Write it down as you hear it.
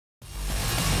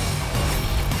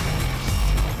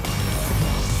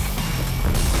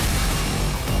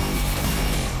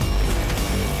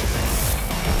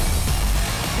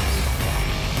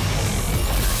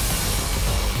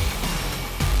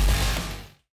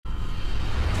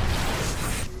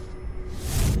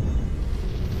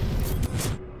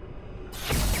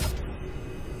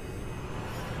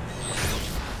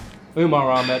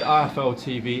UMAR AHMED, IFL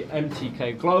TV,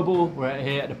 MTK Global. We're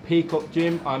here at the Peacock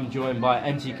Gym. I'm joined by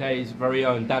MTK's very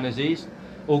own Dan Azeez.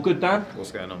 All good, Dan?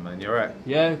 What's going on, man? You alright?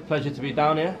 Yeah, pleasure to be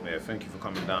down here. Yeah, thank you for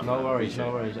coming down. No worries,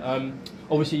 no worries.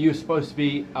 Obviously, you were supposed to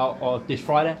be out this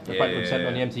Friday, the Backroom Centre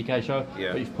on the MTK show,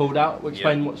 but you've pulled out.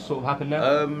 Explain what sort of happened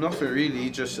now. Nothing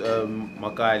really, just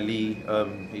my guy Lee,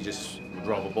 he just would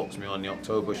rather box me on the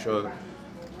October show.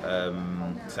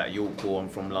 It's at York. I'm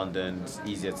from London. It's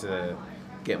easier to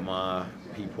get my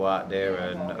people out there,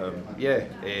 and yeah,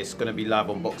 it's going to be live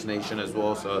on BoxNation as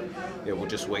well, so yeah, we'll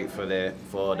just wait for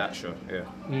that show.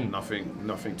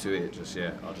 Nothing to it, just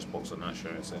I'll just box on that show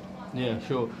instead. Yeah,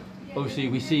 sure. Obviously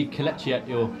we see Kelechi at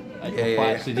your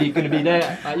fights. Is he going to be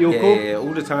there at your call? Yeah,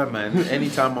 all the time, man.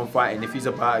 Anytime I'm fighting, if he's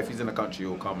in the country,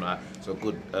 he'll come. Like, it's a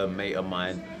good mate of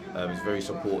mine. He's very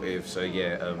supportive, so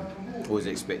yeah, always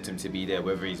expect him to be there,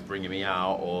 whether he's bringing me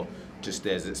out or just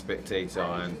there as a spectator,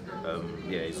 and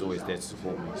yeah, he's always there to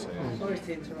support me. So, yeah. Sorry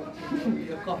to interrupt you.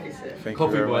 Your coffee, sir. Thank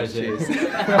Coffee you very boys, much.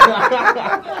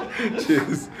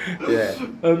 Cheers.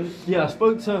 Cheers. Yeah, I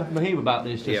spoke to Mahib about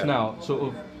this just now. Sort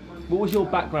of, what was your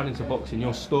background into boxing?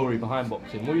 Your story behind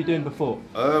boxing? What were you doing before?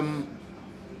 I'm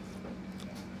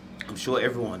sure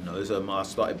everyone knows. I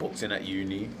started boxing at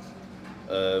uni.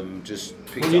 Just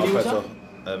picked it up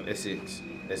as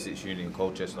Essex Uni in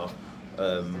Colchester.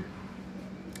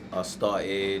 I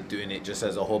started doing it just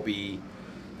as a hobby.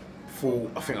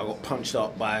 I think I got punched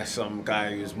up by some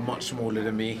guy who was much smaller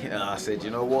than me. I said, you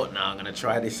know what, now I'm going to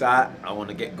try this out. I want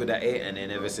to get good at it. And then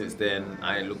ever since then,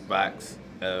 I ain't looked back.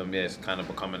 Yeah, it's kind of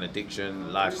become an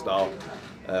addiction, lifestyle.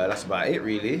 That's about it,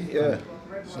 really. Yeah.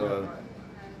 So.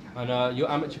 And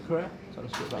your amateur career?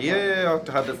 Yeah,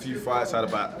 I had a few fights. I had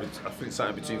about, I think,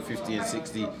 something between 50 and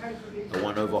 60. I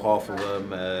won over half of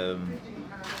them.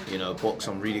 You know, boxed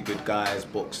some really good guys.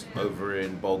 Boxed over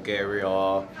in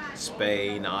Bulgaria,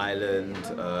 Spain, Ireland,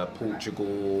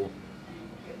 Portugal.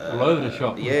 All over the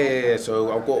shop. Yeah.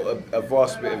 So I've got a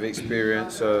vast bit of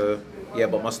experience. Yeah,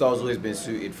 but my style's always been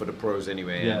suited for the pros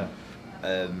anyway. Yeah.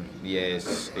 Yeah,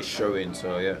 it's showing.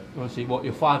 So yeah. Obviously, what,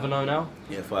 you're 5-0 now?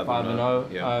 Yeah,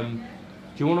 5-0. Yeah.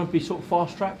 Do you want to be sort of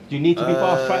fast tracked? Do you need to be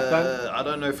fast tracked, Dan? I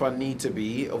don't know if I need to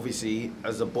be. Obviously,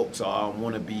 as a boxer, I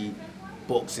want to be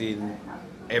boxing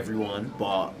everyone,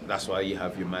 but that's why you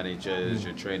have your managers,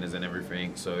 your trainers and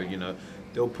everything. So, you know,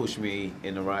 they'll push me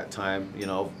in the right time. You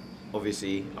know,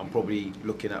 obviously, I'm probably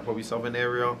looking at Southern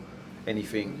area,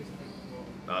 anything.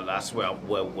 That's where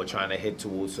we're trying to head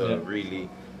towards. So really,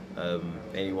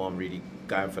 anyone really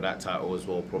going for that title as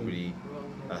well, probably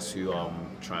that's who I'm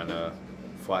trying to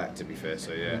fight, to be fair.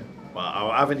 So yeah, but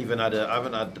I haven't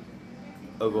had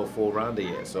over a 4-rounder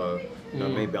yet, so you know,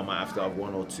 maybe I might have to have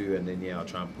 1 or 2, and then I'll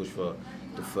try and push for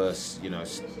the first, you know,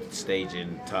 stage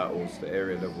in titles, the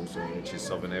area level, so which is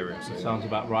Southern area. So sounds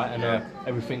about right. And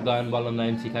everything going well on the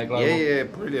MTK Global? Yeah,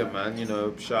 brilliant, man. You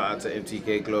know, shout out to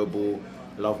MTK Global.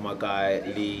 Love my guy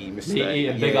Lee, Mr. Lee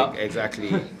and big up. Exactly,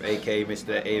 aka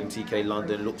Mr. AMTK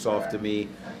London, looks after me.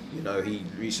 You know, he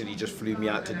recently just flew me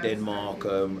out to Denmark.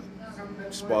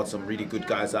 Sparred some really good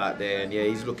guys out there, and yeah,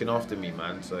 he's looking after me,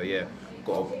 man. So yeah,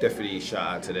 got to definitely shout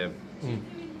out to them.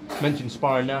 Mentioned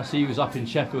sparring now, so he was up in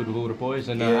Sheffield with all the boys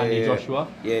and Andy Joshua.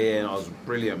 Yeah, and I was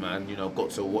brilliant, man. You know, got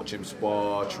to watch him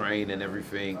spar, train and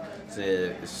everything.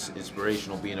 It's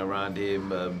inspirational being around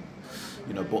him.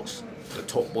 You know, box the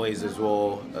top boys as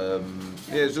well.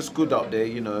 Yeah, it's just good up there,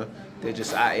 you know. They're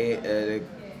just at it, they're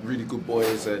really good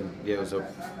boys, and yeah, it was a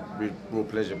real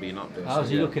pleasure being up there. How's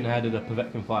he looking ahead of the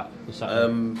Povetkin fight this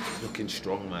Saturday? Looking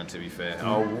strong, man, to be fair.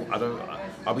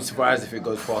 I'll be surprised if it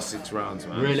goes past 6 rounds,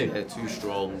 man. Really? Yeah, too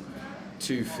strong,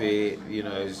 too fit, you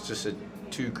know, it's just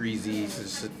too greasy.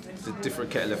 It's a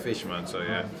different kettle of fish, man, so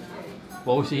yeah.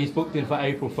 Well, obviously he's booked in for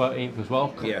April 13th as well,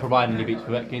 providing he beats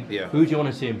Povetkin. Yeah. Who do you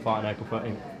want to see him fight on April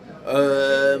 13th?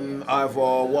 Either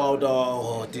Wilder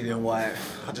or Dillian White.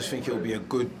 I just think it'll be a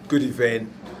good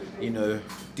event. You know,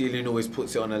 Dillian always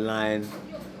puts it on the line.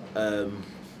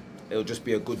 It'll just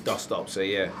be a good dust up. So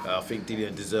yeah, I think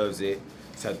Dillian deserves it.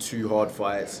 He's had 2 hard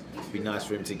fights. It'd be nice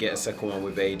for him to get a second one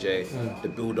with AJ. The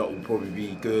build up will probably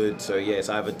be good. So yeah, it's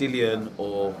either Dillian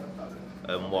or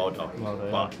Wilder.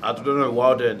 But I don't know,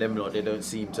 Wilder and them lot, they don't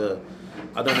seem to.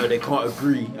 I don't know, they can't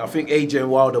agree. I think AJ and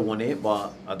Wilder won it,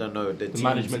 but I don't know the teams,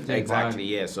 management team exactly.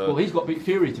 Yeah, so well, he's got beat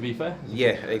Fury, to be fair.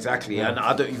 Yeah, exactly. And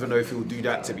I don't even know if he'll do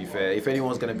that, to be fair. If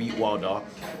anyone's gonna beat Wilder,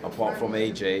 apart from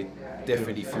AJ,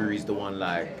 definitely Fury's the one.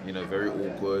 Like, you know, very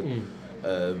awkward,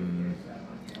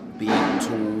 being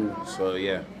tall. So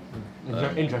yeah.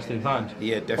 Interesting times.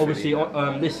 Yeah, definitely.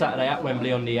 Obviously, this Saturday at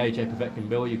Wembley on the AJ Povetkin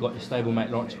bill, you've got your stablemate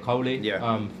Lawrence Coley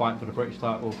fighting for the British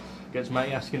title. against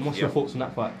Matty Askin. What's Yeah. your thoughts on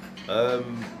that fight?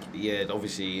 Yeah,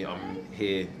 obviously I'm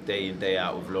here day in, day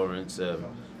out with Lawrence.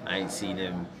 I ain't seen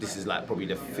him. This is like probably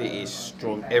the fittest,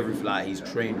 strong, everything. Like he's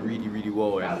trained really, really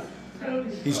well,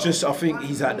 and he's just. I think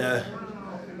he's at the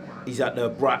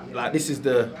bright. Like this is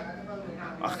the.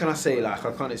 How can I say? Like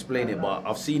I can't explain it, but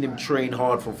I've seen him train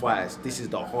hard for fights. This is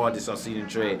the hardest I've seen him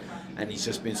train, and he's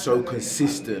just been so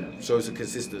consistent, so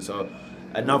consistent. So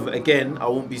another again,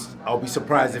 I'll be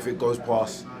surprised if it goes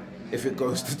past. If it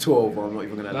goes to 12, I'm not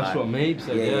even gonna lie. That's what Meeb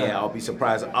said. Yeah, I'll be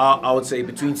surprised. I would say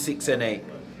between 6 and 8.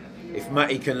 If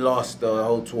Matty can last the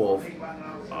whole 12,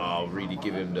 I'll really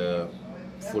give him the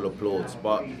full applause.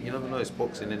 But you never know, it's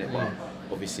boxing, innit? But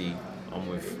obviously, I'm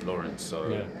with Lawrence,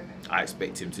 so I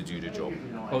expect him to do the job.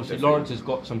 Obviously, Definitely. Lawrence has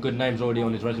got some good names already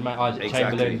on his resume. Isaac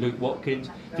Chamberlain, Luke Watkins.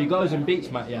 If he goes and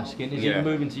beats Matty Askin, is he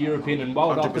moving to European and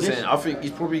world after this? 100%. I think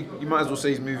he's probably, you might as well say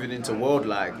he's moving into world.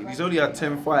 Like, he's only had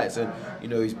 10 fights and, you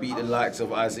know, he's beat the likes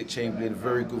of Isaac Chamberlain,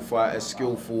 very good fighter,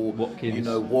 skillful. Watkins. You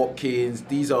know, Watkins.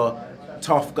 These are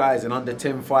tough guys and under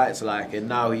 10 fights, like, and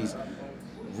now he's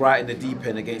right in the deep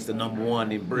end against the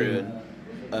 #1 in Britain.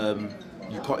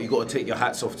 You got to take your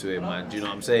hats off to him, man. Do you know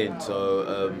what I'm saying?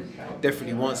 So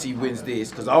definitely once he wins this,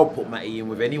 because I'll put Matty in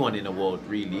with anyone in the world,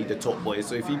 really, the top boys.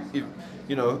 So if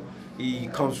you know he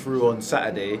comes through on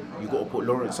Saturday, you got to put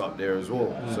Lawrence up there as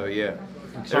well. So yeah,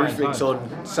 everything's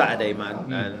on Saturday,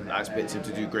 man, and I expect him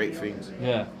to do great things.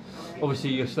 Yeah.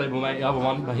 Obviously, your stablemate, the other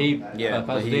one, Mahib,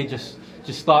 Mahib.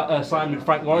 just signed with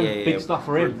Frank Warren. Big stuff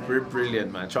for him.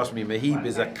 Brilliant, man. Trust me, Mahib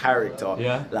is a character.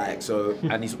 Yeah. Like so,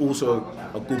 and he's also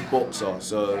a good boxer.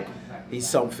 So he's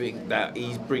something that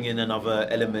he's bringing another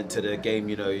element to the game.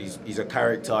 You know, he's a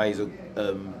character. He's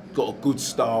got a good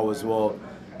style as well.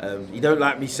 You don't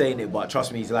like me saying it, but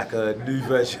trust me, he's like a new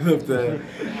version of the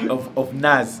of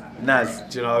Naz. Naz,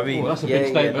 do you know what I mean? Oh, that's a big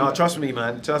statement. No, trust me,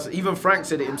 man. Even Frank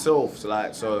said it himself.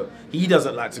 So he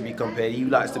doesn't like to be compared. He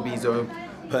likes to be his own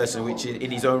person, which is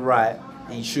in his own right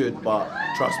he should. But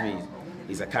trust me,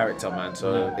 he's a character, man.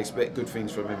 So expect good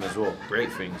things from him as well.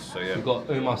 Great things. So yeah. We've got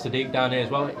Umar Sadiq down here as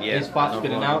well. Yeah, His fight's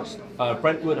been announced.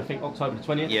 Brentwood, I think October the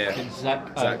 20th. Yeah. Against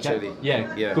Zach Shelley.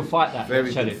 Yeah, good fight that.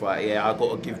 Very good fight. Yeah, I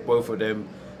got to give both of them.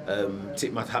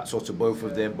 Tip my hats off to both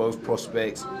of them, both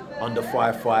prospects, under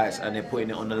 5 fights, and they're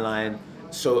putting it on the line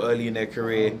so early in their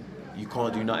career. You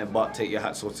can't do nothing but take your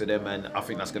hats off to them, and I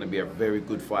think that's going to be a very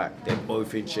good fight. They're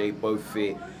both in shape, both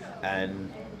fit,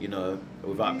 and you know,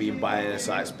 without being biased,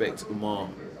 I expect Umar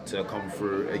to come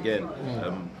through again.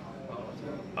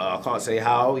 I can't say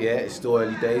how, it's still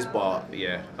early days, but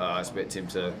yeah, I expect him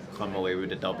to come away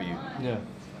with a W. Yeah.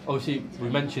 Obviously, we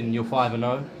mentioned you're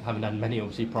 5-0, haven't had many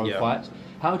obviously pro fights.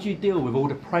 How do you deal with all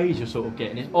the praise you're sort of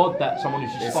getting? It's odd that someone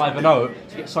who's just 5-0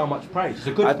 to get so much praise. It's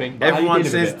a good thing. But everyone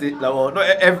says this, like,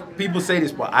 well, people say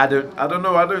this, but I don't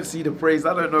know. I don't see the praise.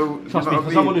 I don't know. Trust me,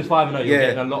 for someone who's 5-0, you're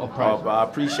getting a lot of praise. But I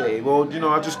appreciate it. Well, you know,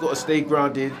 I just got to stay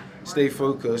grounded, stay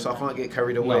focused. I can't get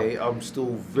carried away. No. I'm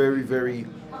still very, very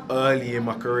early in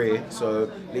my career.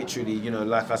 So literally, you know,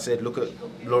 like I said, look at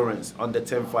Lawrence, under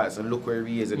 10 fights, and look where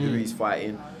he is and who he's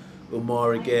fighting.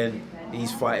 Umar again.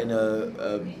 He's fighting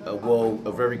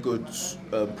a very good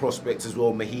prospect as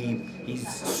well. Mahib, he's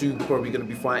soon probably going to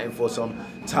be fighting for some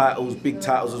titles, big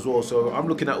titles as well. So I'm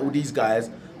looking at all these guys.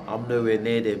 I'm nowhere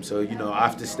near them. So, you know, I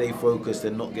have to stay focused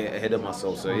and not get ahead of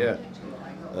myself. So, yeah.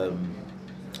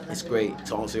 It's great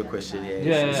to answer your question.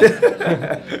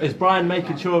 Is Brian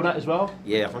making sure of that as well?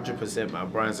 Yeah, 100%, man.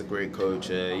 Brian's a great coach.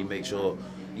 He makes sure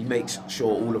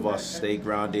all of us stay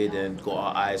grounded and got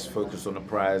our eyes focused on the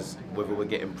prize, whether we're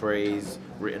getting praise,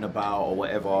 written about, or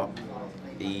whatever.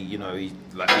 He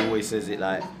like he always says it,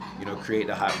 like, you know, create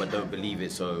the hype but don't believe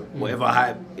it. So whatever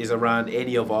hype is around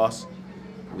any of us,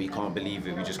 we can't believe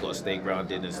it. We just got to stay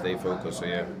grounded and stay focused. So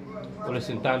yeah. Well,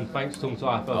 listen, Dan, thanks for talking to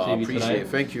IFL TV I appreciate today. it.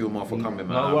 Thank you, Umar, for coming,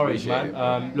 man. No worries,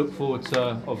 man. Look forward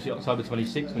to obviously October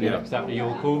 26th when you're next out to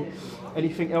your call.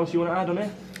 Anything else you want to add on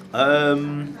it?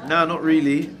 No, not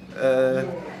really.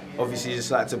 Obviously,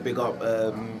 just like to big up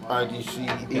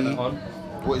IDCE.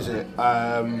 What is it?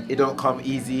 It don't come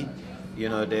easy. You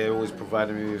know, they're always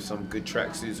providing me with some good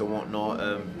tracksuits and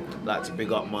whatnot. Like to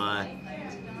big up my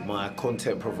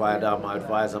content provider, my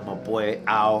advisor, my boy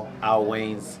Al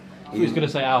Waynes. He was going to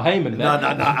say Al Heyman there.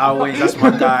 No, Al Waynes, that's my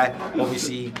guy.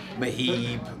 Obviously,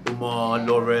 Mahib, Umar,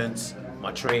 Lawrence,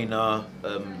 my trainer,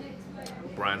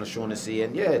 Brian O'Shaughnessy,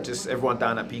 and yeah, just everyone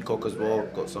down at Peacock as well.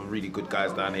 Got some really good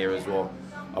guys down here as well,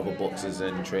 other boxers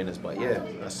and trainers. But yeah,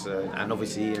 that's and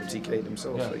obviously MTK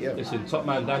themselves. Yeah. So yeah. Listen, top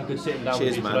man Dan, good sitting down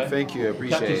Cheers, with you man. today. Thank you,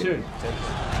 appreciate it. Catch you soon.